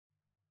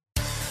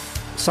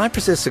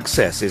Cyprus's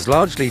success is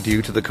largely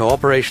due to the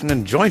cooperation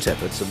and joint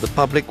efforts of the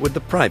public with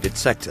the private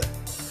sector.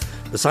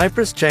 The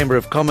Cyprus Chamber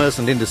of Commerce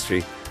and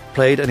Industry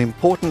played an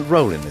important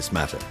role in this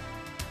matter.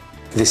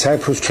 The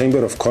Cyprus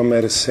Chamber of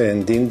Commerce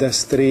and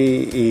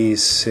Industry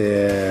is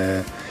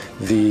the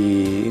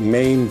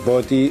main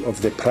body of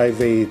the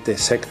private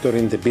sector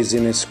in the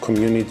business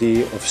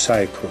community of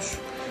Cyprus.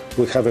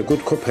 We have a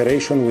good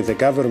cooperation with the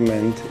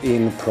government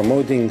in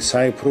promoting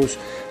Cyprus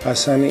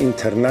as an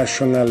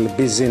international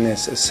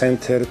business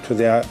center to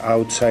the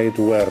outside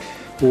world.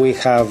 We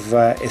have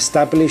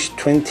established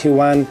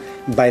 21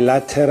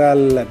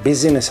 bilateral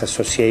business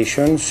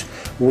associations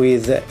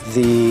with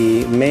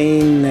the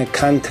main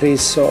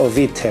countries of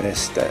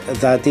interest,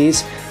 that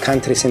is,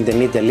 countries in the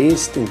Middle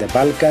East, in the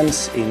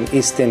Balkans, in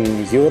Eastern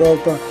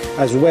Europe,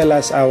 as well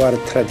as our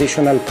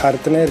traditional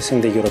partners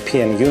in the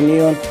European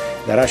Union,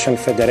 the Russian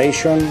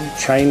Federation,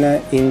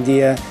 China,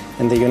 India,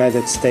 and the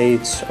United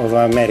States of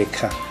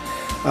America.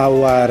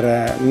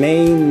 Our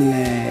main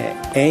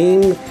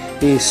aim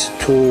is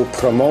to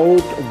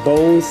promote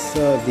both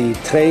the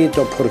trade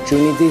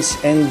opportunities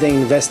and the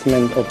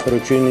investment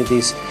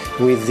opportunities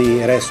with the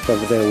rest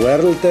of the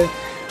world,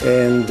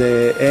 and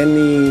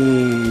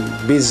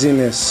any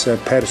business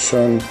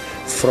person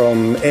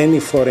from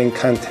any foreign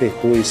country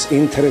who is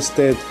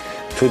interested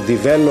to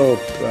develop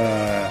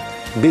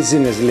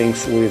business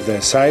links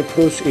with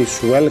Cyprus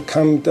is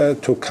welcomed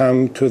to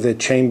come to the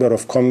Chamber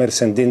of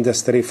Commerce and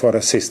Industry for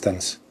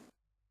assistance.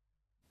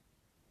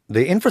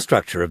 The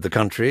infrastructure of the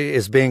country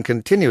is being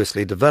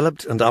continuously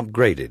developed and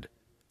upgraded.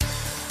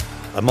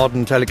 A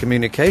modern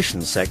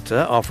telecommunications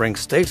sector offering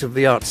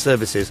state-of-the-art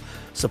services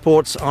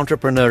supports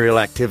entrepreneurial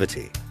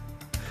activity.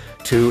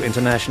 2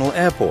 international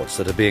airports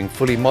that are being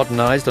fully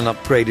modernized and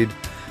upgraded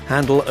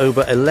handle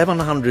over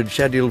 1,100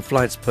 scheduled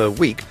flights per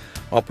week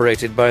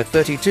operated by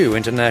 32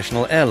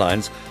 international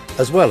airlines,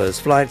 as well as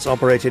flights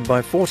operated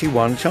by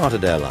 41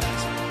 chartered airlines.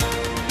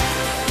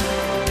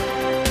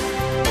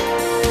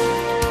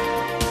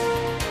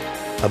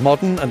 A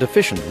modern and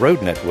efficient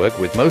road network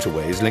with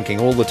motorways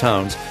linking all the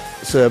towns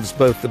serves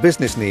both the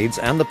business needs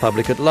and the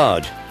public at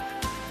large.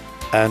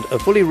 And a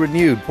fully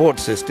renewed port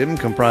system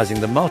comprising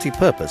the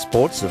multi-purpose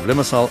ports of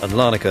Limassol and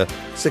Larnaca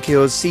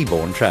secures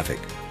seaborne traffic.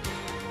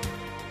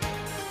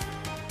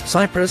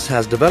 Cyprus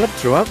has developed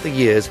throughout the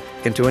years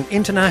into an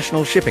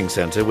international shipping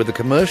centre with a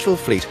commercial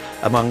fleet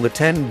among the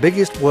 10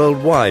 biggest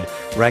worldwide,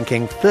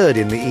 ranking 3rd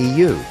in the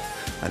EU,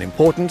 an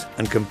important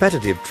and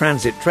competitive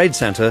transit trade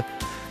centre,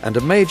 and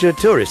a major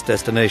tourist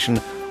destination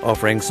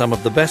offering some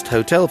of the best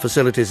hotel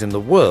facilities in the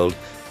world,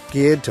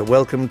 geared to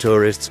welcome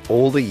tourists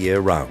all the year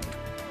round.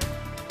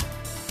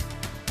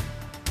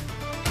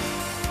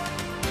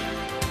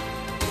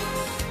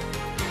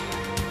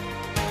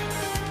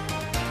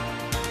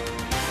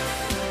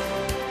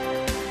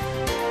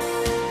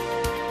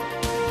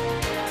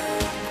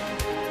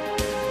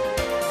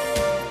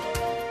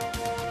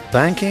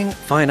 Banking,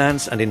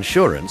 finance and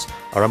insurance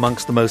are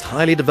amongst the most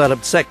highly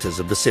developed sectors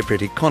of the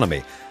Cypriot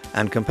economy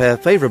and compare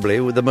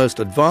favourably with the most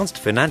advanced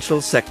financial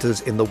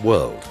sectors in the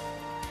world.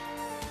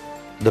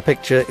 The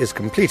picture is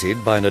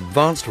completed by an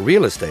advanced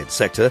real estate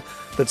sector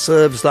that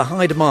serves the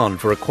high demand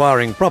for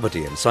acquiring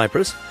property in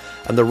Cyprus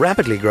and the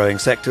rapidly growing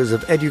sectors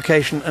of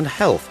education and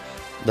health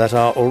that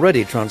are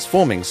already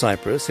transforming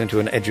Cyprus into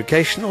an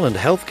educational and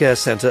healthcare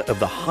centre of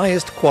the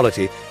highest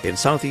quality in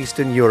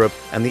southeastern Europe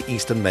and the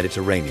eastern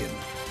Mediterranean.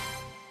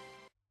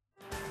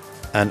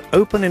 An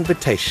open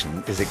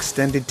invitation is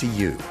extended to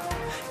you,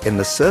 in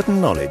the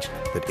certain knowledge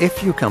that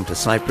if you come to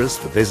Cyprus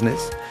for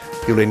business,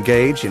 you'll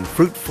engage in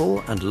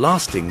fruitful and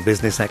lasting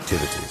business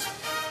activities.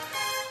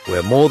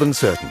 We're more than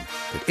certain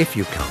that if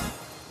you come,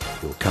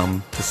 you'll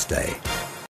come to stay.